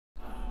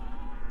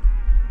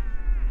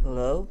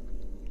Hello,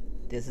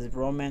 this is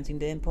Romancing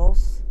the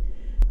Impulse.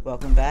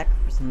 Welcome back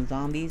for some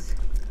zombies.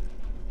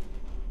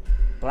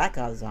 Black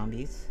Ops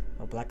zombies,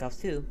 or Black Ops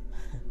 2.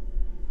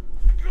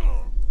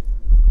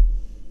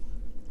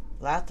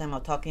 Last time I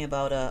was talking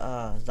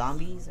about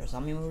zombies or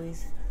zombie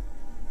movies.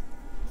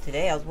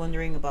 Today I was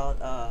wondering about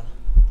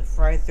the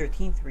Friday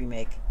 13th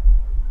remake.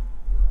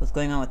 What's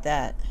going on with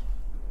that?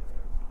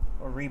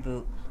 Or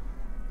reboot.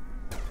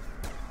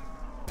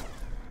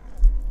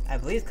 I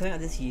believe it's coming out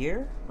this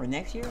year or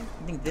next year.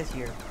 I think this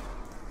year.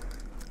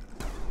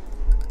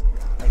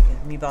 Like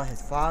it's me about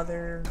his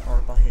father or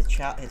about his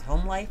child, his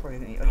home life, or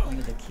when he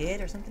was a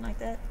kid or something like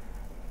that.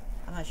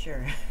 I'm not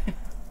sure.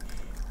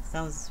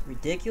 Sounds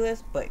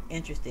ridiculous, but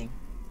interesting.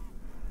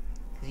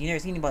 Because you never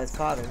seen about his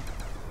father.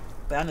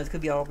 But I don't know, this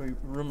could be all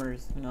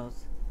rumors. Who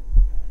knows?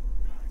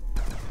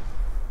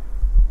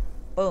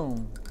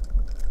 Boom.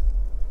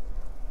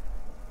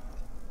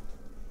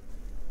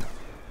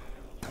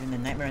 And the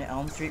Nightmare on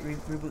Elm Street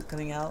reboot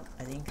coming out,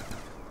 I think,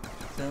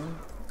 soon.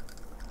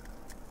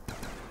 I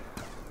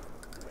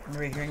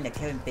remember hearing that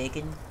Kevin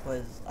Bacon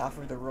was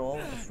offered the role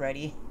of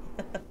Freddy.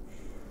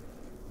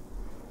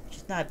 Which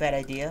is not a bad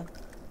idea.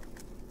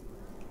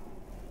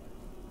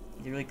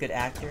 He's a really good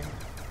actor.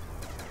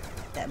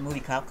 That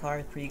movie Cop Car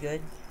is pretty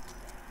good.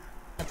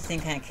 Not the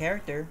same kind of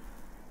character.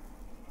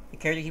 The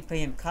character he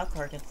played in Cop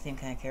Car is not the same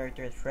kind of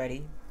character as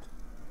Freddy.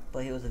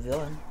 But he was a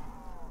villain.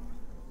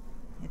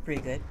 He's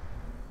pretty good.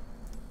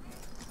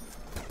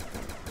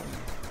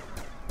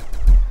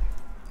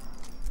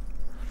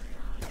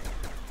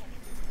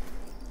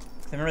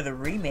 I remember the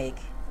remake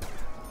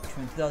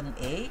from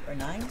 2008 or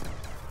 9.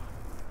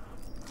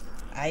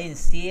 I didn't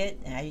see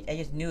it, and I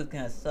just knew it was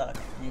gonna suck,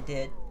 and it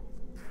did.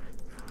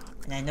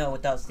 And I know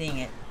without seeing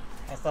it,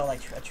 I saw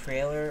like a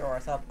trailer or I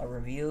saw a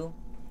review,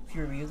 a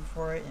few reviews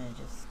for it, and it's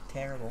just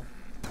terrible.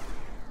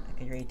 I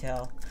could really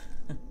tell.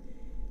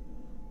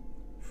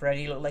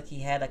 Freddy looked like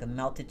he had like a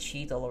melted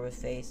cheese all over his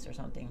face or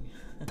something.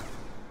 But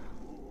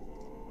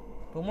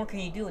what more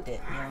can you do with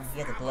it? You know, he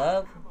had the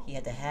glove, he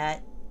had the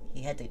hat,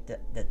 he had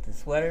the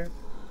sweater.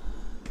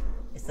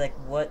 It's like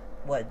what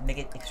make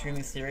it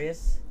extremely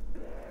serious?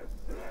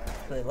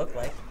 That's what it looked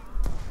like.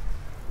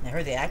 And I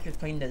heard the actors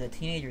playing the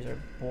teenagers are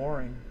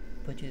boring,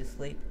 put you to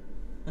sleep.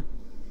 I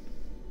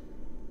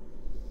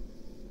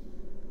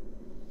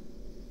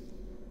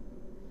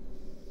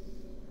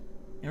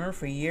remember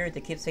for years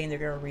they kept saying they're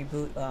gonna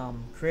reboot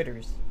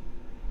Critters.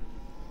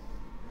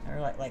 I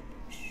remember like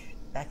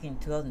back in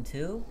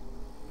 2002.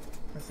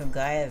 There's some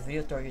guy at a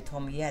video store who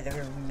told me, yeah, they're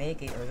gonna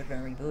remake it or they're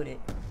gonna reboot it,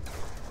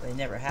 but it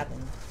never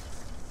happened.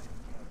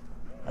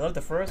 I loved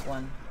the first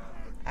one.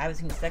 I haven't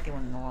seen the second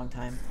one in a long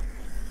time,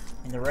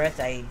 and the rest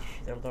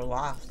they're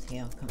lost.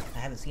 You know, I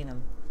haven't seen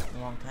them in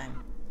a long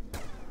time.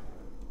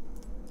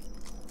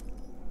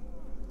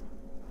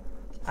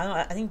 I don't know.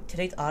 I think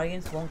today's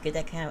audience won't get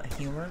that kind of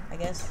humor. I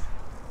guess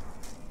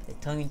the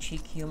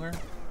tongue-in-cheek humor.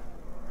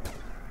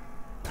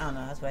 I don't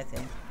know. That's what I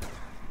think.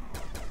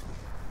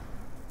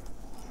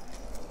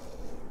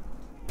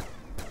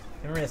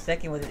 Remember the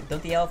second was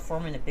don't they all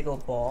form in a big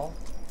old ball?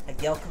 Like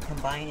they all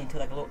combine into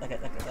like a little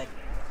like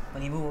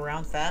when you move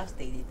around fast,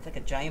 it's like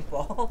a giant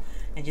ball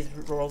and just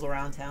rolls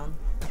around town.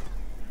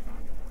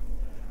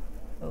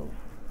 Oh.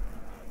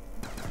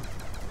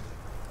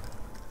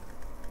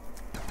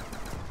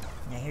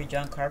 And I hear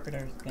John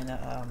Carpenter's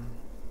gonna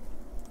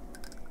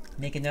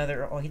make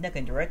another. Oh, he's not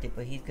gonna direct it,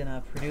 but he's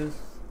gonna produce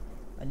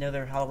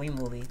another Halloween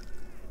movie.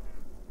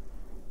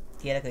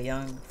 Get like a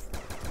young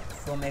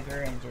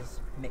filmmaker and just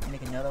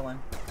make another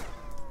one.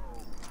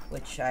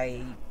 Which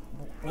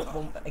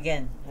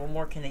again, what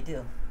more can they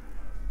do?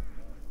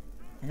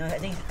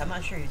 I'm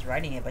not sure he's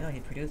writing it, but I know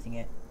he's producing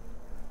it.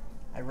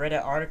 I read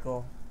an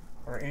article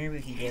or an interview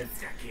he did.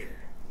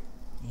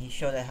 And he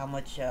showed how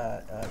much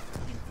I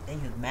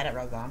think he was mad at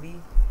Rob Zombie,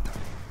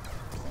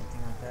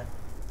 something like that.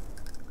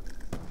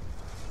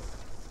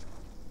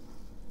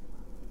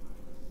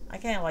 I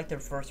kind of like the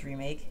first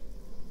remake.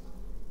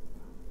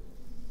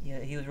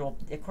 Yeah, he was real.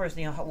 Of course,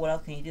 you know what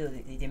else can you do?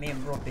 They made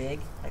him real big,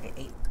 like an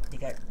 8.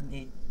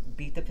 They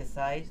beat up his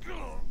size.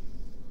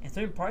 And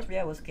certain parts,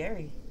 yeah, it was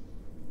scary.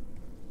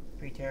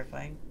 Pretty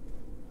terrifying.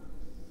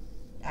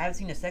 I haven't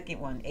seen the second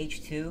one,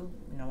 H2,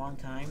 in a long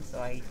time, so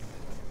I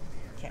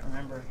can't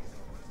remember.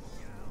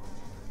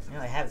 I know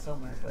I have it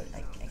somewhere, but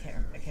I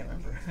can't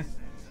remember.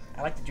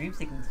 I like the dream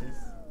sequences.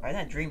 Or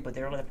not dream, but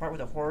they were like the part with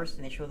the horse,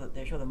 and they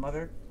show the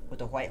mother with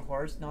the white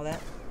horse and all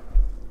that.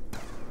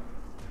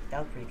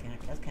 That was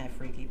that's kind of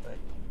freaky, but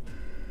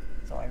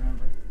that's all I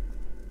remember.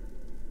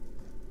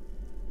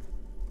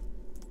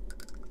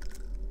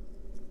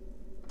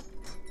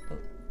 Oh.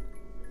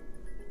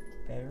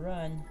 Better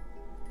run.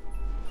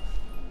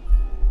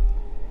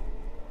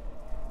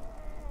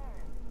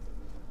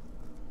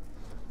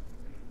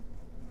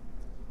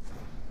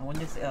 I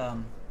wonder what's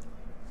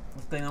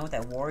going on with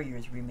that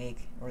Warriors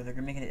remake, or they're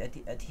gonna make it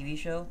a TV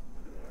show.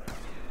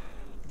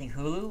 I think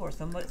Hulu or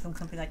some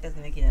company like that.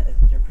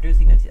 They're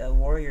producing a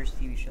Warriors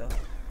TV show.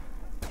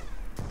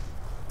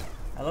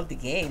 I love the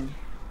game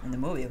and the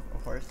movie,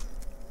 of course.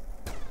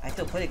 I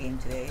still play the game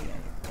today.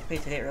 I played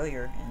it today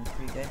earlier, and it's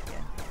pretty good.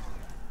 Yeah.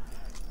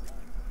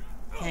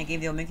 Kind of game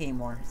they don't make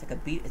anymore. It's like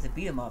it's a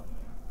beat 'em up,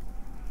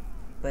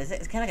 but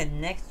it's kind of like a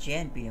next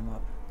gen beat 'em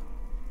up.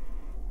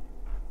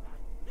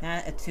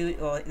 Not a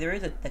well, there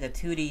is like a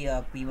 2D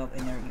beat 'em up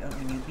in there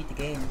when you beat the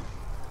game,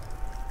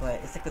 but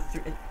it's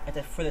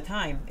like for the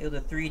time it was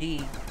a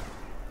 3D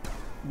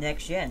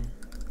next gen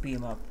beat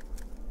 'em up.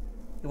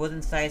 It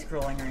wasn't side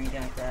scrolling or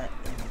anything like that.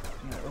 And,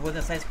 you know, it wasn't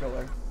a side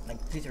scroller like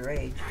Streets of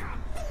Rage.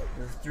 It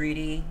was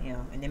 3D, you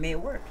know, and they made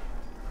it work.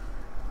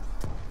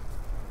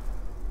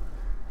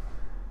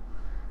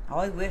 I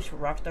always wish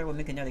Rockstar would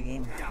make another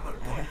game.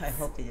 I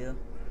hope they do.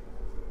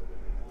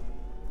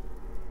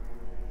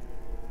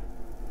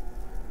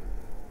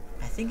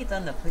 I think it's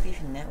on the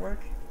PlayStation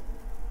Network.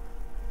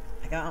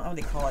 I don't know what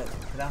they call it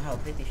because I don't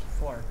have a PlayStation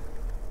 4.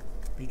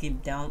 But you can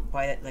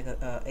buy it like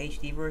a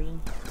HD version.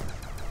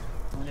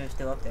 I wonder if it's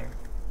still up there.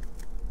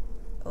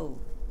 Oh.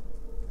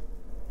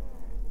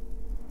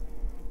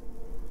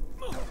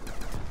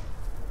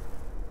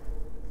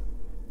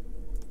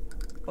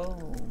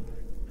 Boom.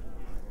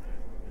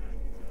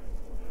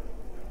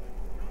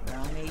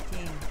 Round 18.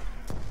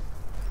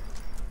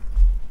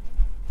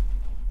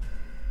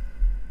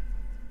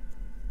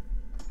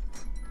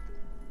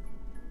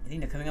 I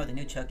think they're coming out with a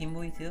new Chucky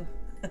movie too.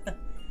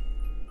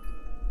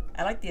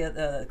 I like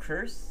the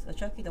Curse of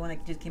Chucky, the one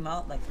that just came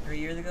out like 3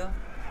 years ago.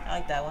 I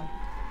like that one.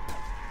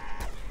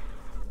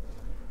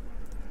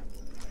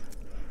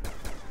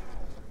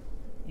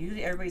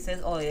 Usually everybody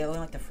says, oh yeah, I only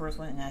like the first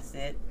one and that's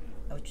it.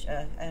 Which,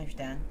 I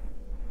understand.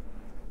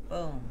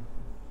 Boom.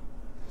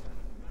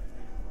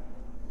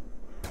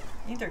 I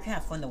think they're kind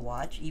of fun to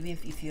watch, even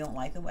if you don't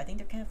like them. I think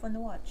they're kind of fun to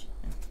watch.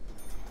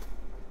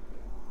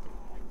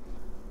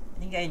 I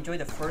think I enjoy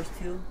the first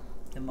two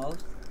the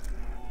most.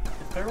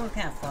 The third one's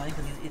kind of fun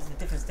because it's a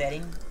different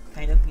setting,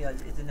 kind of. You know,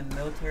 it's in the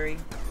military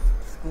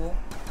school.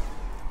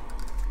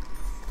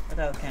 I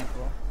thought it was kind of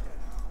cool.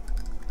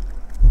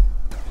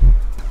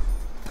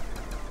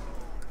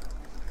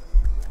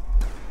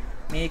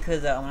 Maybe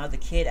because when I was a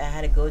kid, I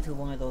had to go to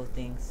one of those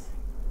things.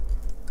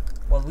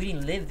 Well, we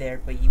didn't live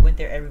there, but you went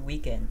there every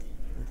weekend.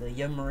 With the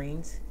Young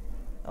Marines.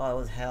 Oh, it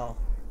was hell.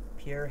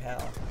 Pure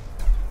hell.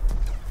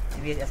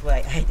 Maybe that's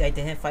why I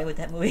identify with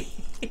that movie.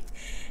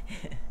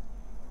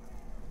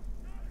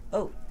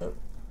 Oh.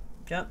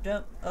 Jump.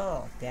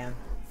 Oh, damn.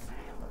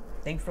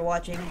 Thanks for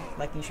watching.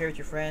 Like and share with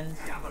your friends.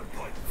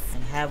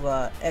 And have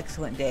an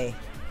excellent day.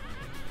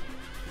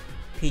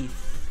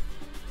 Peace.